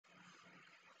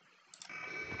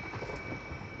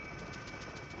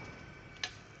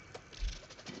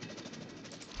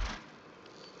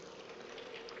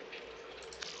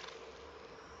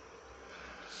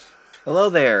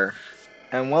Hello there,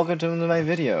 and welcome to my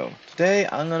video. Today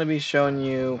I'm going to be showing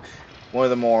you one of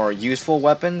the more useful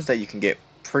weapons that you can get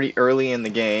pretty early in the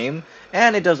game,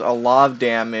 and it does a lot of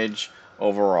damage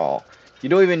overall. You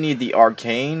don't even need the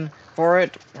arcane for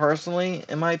it, personally,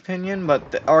 in my opinion,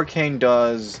 but the arcane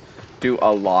does do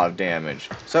a lot of damage.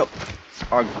 So,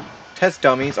 our test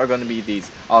dummies are going to be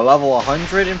these level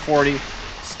 140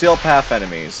 steel path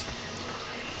enemies.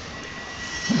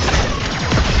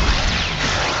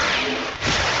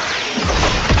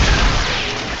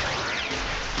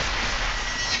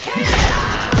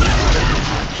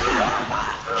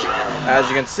 As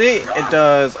you can see, it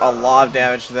does a lot of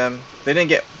damage to them. They didn't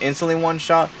get instantly one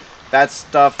shot. That's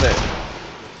stuff that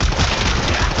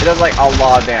it does like a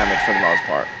lot of damage for the most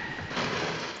part.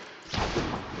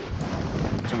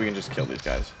 So we can just kill these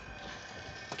guys.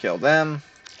 Kill them.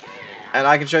 And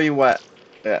I can show you what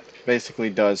it basically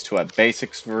does to a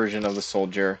basics version of the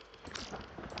soldier.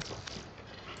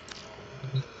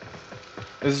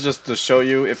 This is just to show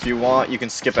you. If you want, you can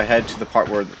skip ahead to the part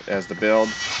where it has the build.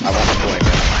 I won't be doing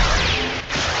it.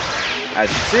 As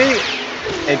you see,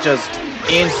 it just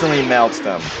instantly melts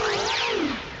them.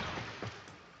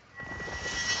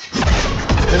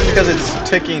 This is because it's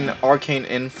ticking arcane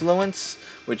influence,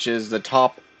 which is the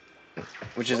top,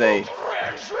 which is a.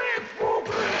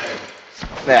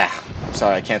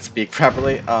 Sorry, I can't speak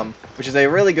properly. Which is a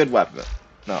really good weapon,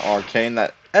 arcane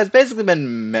that has basically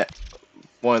been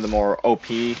one of the more OP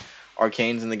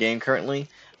arcanes in the game currently.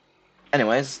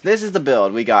 Anyways, this is the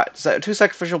build. We got 2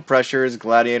 sacrificial pressures,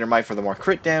 gladiator might for the more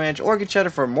crit damage, orchid cheddar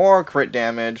for more crit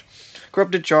damage,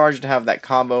 corrupted charge to have that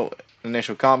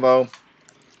initial combo.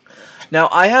 Now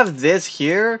I have this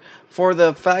here for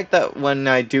the fact that when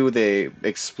I do the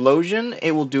explosion,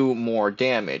 it will do more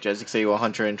damage. As you can see,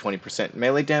 120%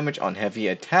 melee damage on heavy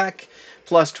attack,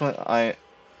 plus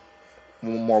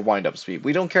more wind-up speed.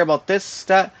 We don't care about this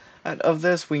stat of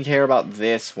this, we care about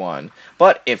this one.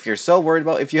 But if you're so worried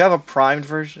about, if you have a primed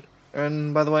version,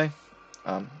 by the way,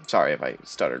 sorry if I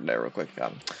stuttered there real quick.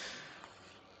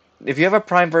 If you have a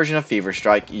prime version of Fever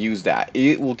Strike, use that.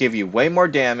 It will give you way more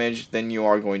damage than you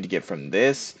are going to get from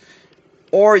this.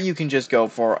 Or you can just go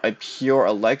for a pure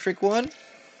electric one.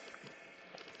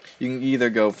 You can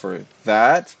either go for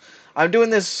that. I'm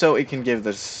doing this so it can give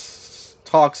this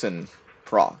toxin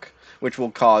proc, which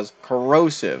will cause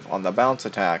corrosive on the bounce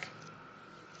attack.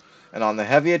 And on the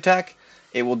heavy attack,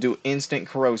 it will do instant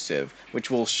corrosive, which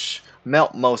will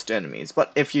melt most enemies.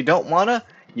 But if you don't wanna,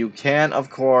 you can, of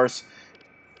course,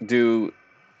 do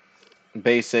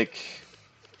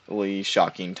basically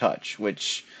shocking touch,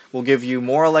 which will give you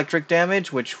more electric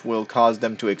damage, which will cause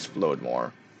them to explode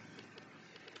more.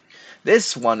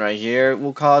 This one right here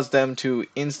will cause them to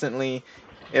instantly,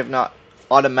 if not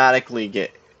automatically,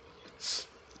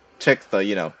 tick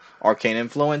the, arcane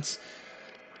influence.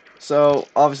 So,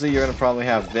 obviously, you're going to probably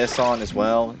have this on as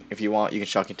well. If you want, you can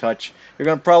shocking touch. You're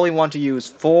going to probably want to use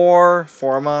 4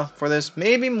 Forma for this,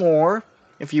 maybe more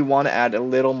if you want to add a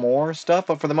little more stuff.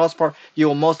 But for the most part, you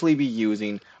will mostly be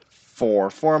using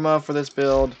 4 Forma for this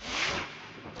build.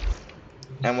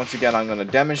 And once again, I'm going to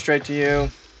demonstrate to you.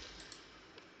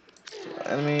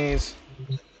 Enemies.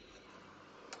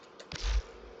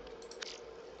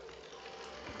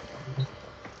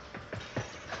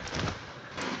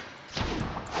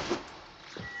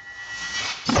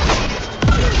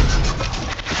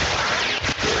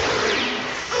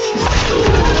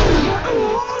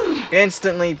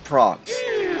 Instantly procs.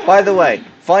 By the way,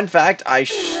 fun fact,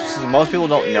 most people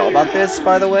don't know about this,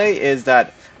 by the way, is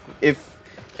that if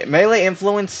melee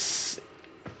influence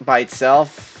by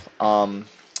itself,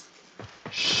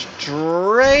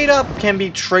 straight up can be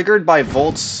triggered by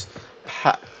Volt's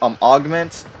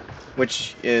augment,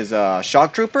 which is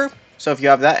Shock Trooper. So if you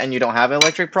have that and you don't have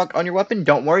electric proc on your weapon,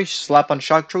 don't worry, slap on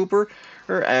Shock Trooper,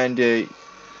 and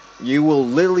you will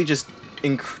literally just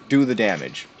do the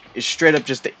damage. It's straight up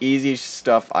just the easiest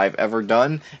stuff I've ever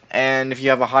done. And if you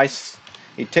have a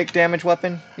tick damage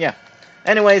weapon, yeah.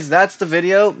 Anyways, that's the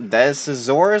video. This is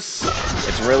Xoris.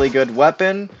 It's a really good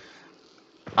weapon.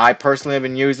 I personally have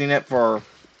been using it for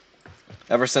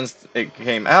ever since it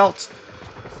came out.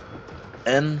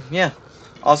 And yeah.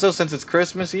 Also, since it's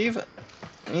Christmas Eve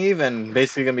and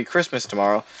basically gonna be Christmas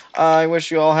tomorrow, I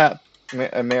wish you all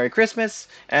a Merry Christmas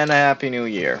and a Happy New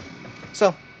Year.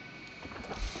 So,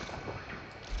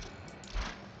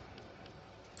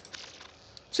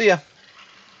 see ya.